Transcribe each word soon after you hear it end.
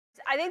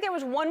I think there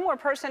was one more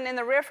person in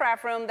the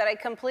riffraff room that I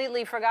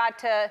completely forgot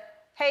to...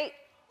 Hey,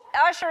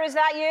 Usher, is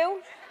that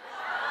you?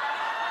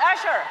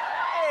 Usher.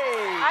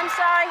 Hey. I'm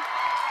sorry.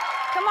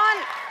 Come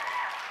on.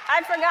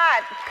 I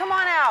forgot. Come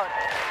on out.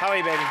 How are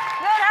you, baby?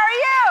 Good, how are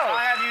you?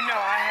 I have you know,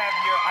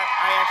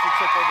 I actually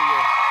took over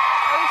your...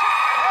 Oh, you took...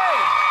 Hey.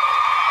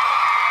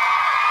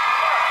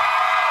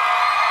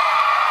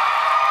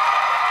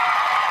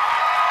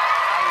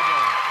 How you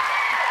doing?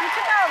 You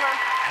took over.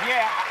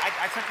 Yeah,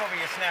 I took over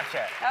your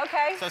Snapchat.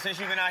 Okay. So since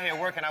you've been out here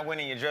working, I went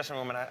in your dressing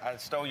room and I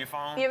stole your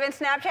phone. You've been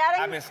Snapchatting?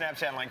 I've been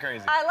Snapchatting like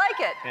crazy. I like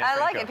it. Yeah, I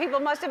like cool. it.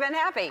 People must have been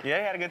happy. Yeah,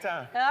 you had a good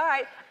time. All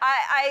right.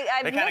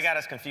 They kind of got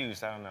us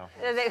confused. I don't know.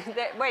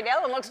 Wait, that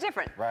one looks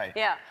different. Right.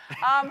 Yeah.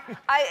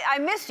 I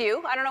missed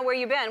you. I don't know where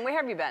you've been. Where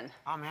have you been?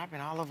 I'm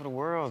been all over the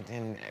world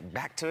and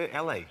back to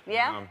LA.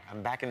 Yeah?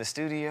 I'm back in the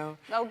studio.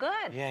 Oh,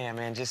 good. Yeah,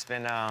 man. Just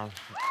been, yeah.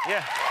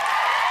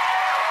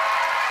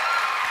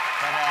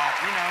 But,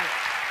 you know,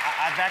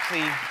 I've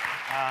actually,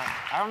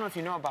 I don't know if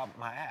you know about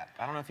my app.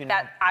 I don't know if you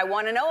know. I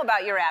want to know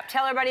about your app.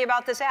 Tell everybody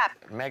about this app.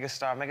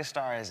 Megastar.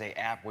 Megastar is an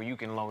app where you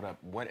can load up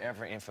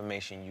whatever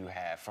information you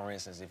have. For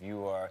instance, if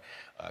you are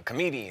a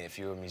comedian, if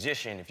you're a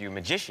musician, if you're a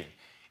magician,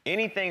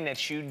 anything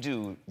that you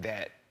do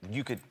that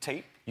you could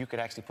tape, you could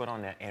actually put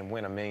on that and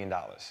win $1 million.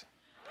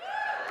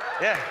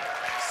 Yeah.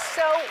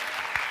 So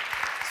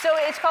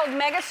it's called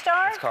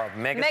Megastar? It's called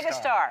Megastar.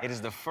 Megastar. It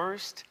is the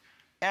first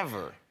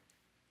ever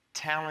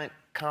talent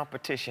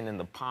competition in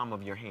the palm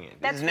of your hand.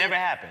 This has never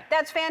happened.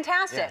 That's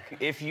fantastic. Yeah.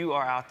 If you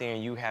are out there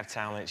and you have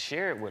talent,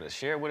 share it with us.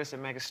 Share it with us at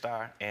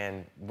Megastar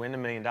and win $1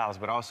 million.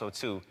 But also,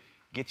 too,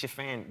 get your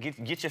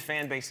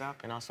fan base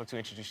up and also to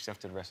introduce yourself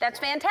to the rest of the world. That's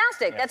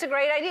fantastic. Yeah. That's a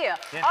great idea.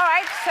 Yeah. All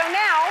right, so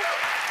now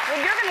what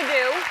you're going to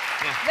do,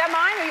 is that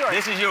mine or yours?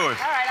 This is yours.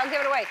 All right, I'll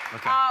give it away.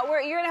 Okay.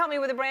 You're going to help me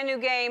with a brand new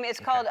game. It's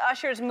called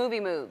Usher's Movie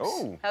Moves.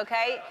 Oh.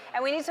 Okay?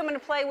 And we need someone to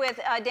play with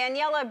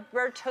Daniela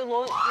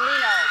Bertolino.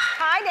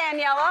 Hi,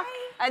 Daniela.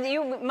 Hi.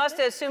 You must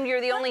have assumed you're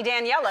the only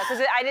Daniela,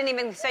 because I didn't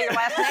even say your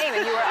last name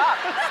and you were up.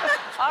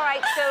 All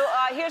right, so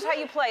here's how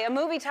you play. A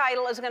movie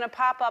title is going to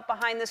pop up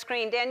behind the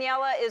screen.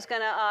 Daniela is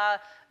going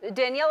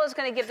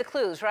to give the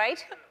clues,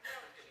 right?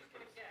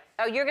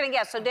 Oh, you're going to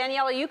guess. So,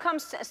 Daniela, you come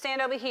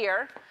stand over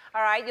here.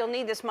 All right, you'll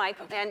need this mic.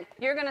 And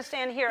you're going to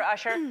stand here,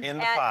 Usher. In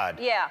the pod.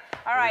 Yeah,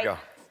 all right. There we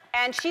go.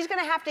 And she's going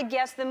to have to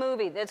guess the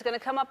movie. That's going to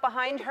come up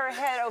behind her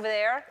head over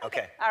there.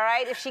 Okay. All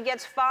right, if she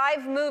gets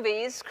 5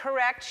 movies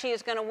correct, she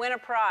is going to win a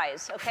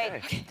prize,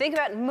 okay? Think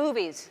about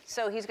movies.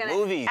 So he's going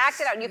to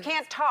act it out. You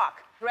can't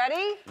talk.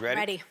 Ready?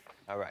 Ready.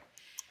 All right.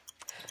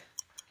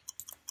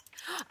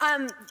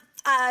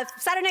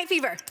 Saturday Night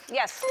Fever.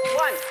 Yes,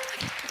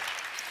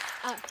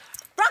 1.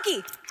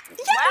 Rocky.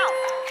 Wow.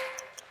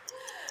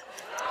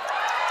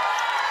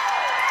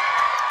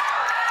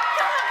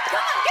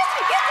 Come on, get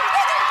me.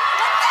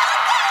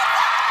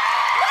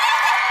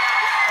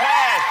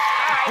 Pass.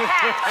 All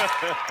right,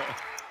 pass.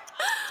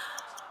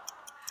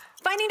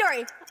 Finding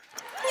Dory.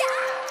 Yeah.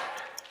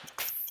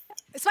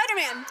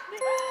 Spider-Man.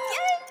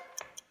 Yay.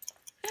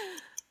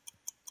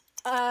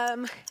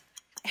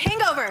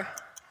 Hangover.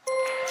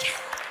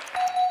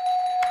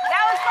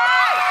 That was 5.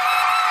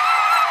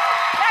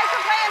 Thanks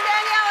for playing,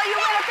 Daniela. You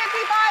win a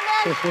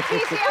 55-inch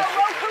TCL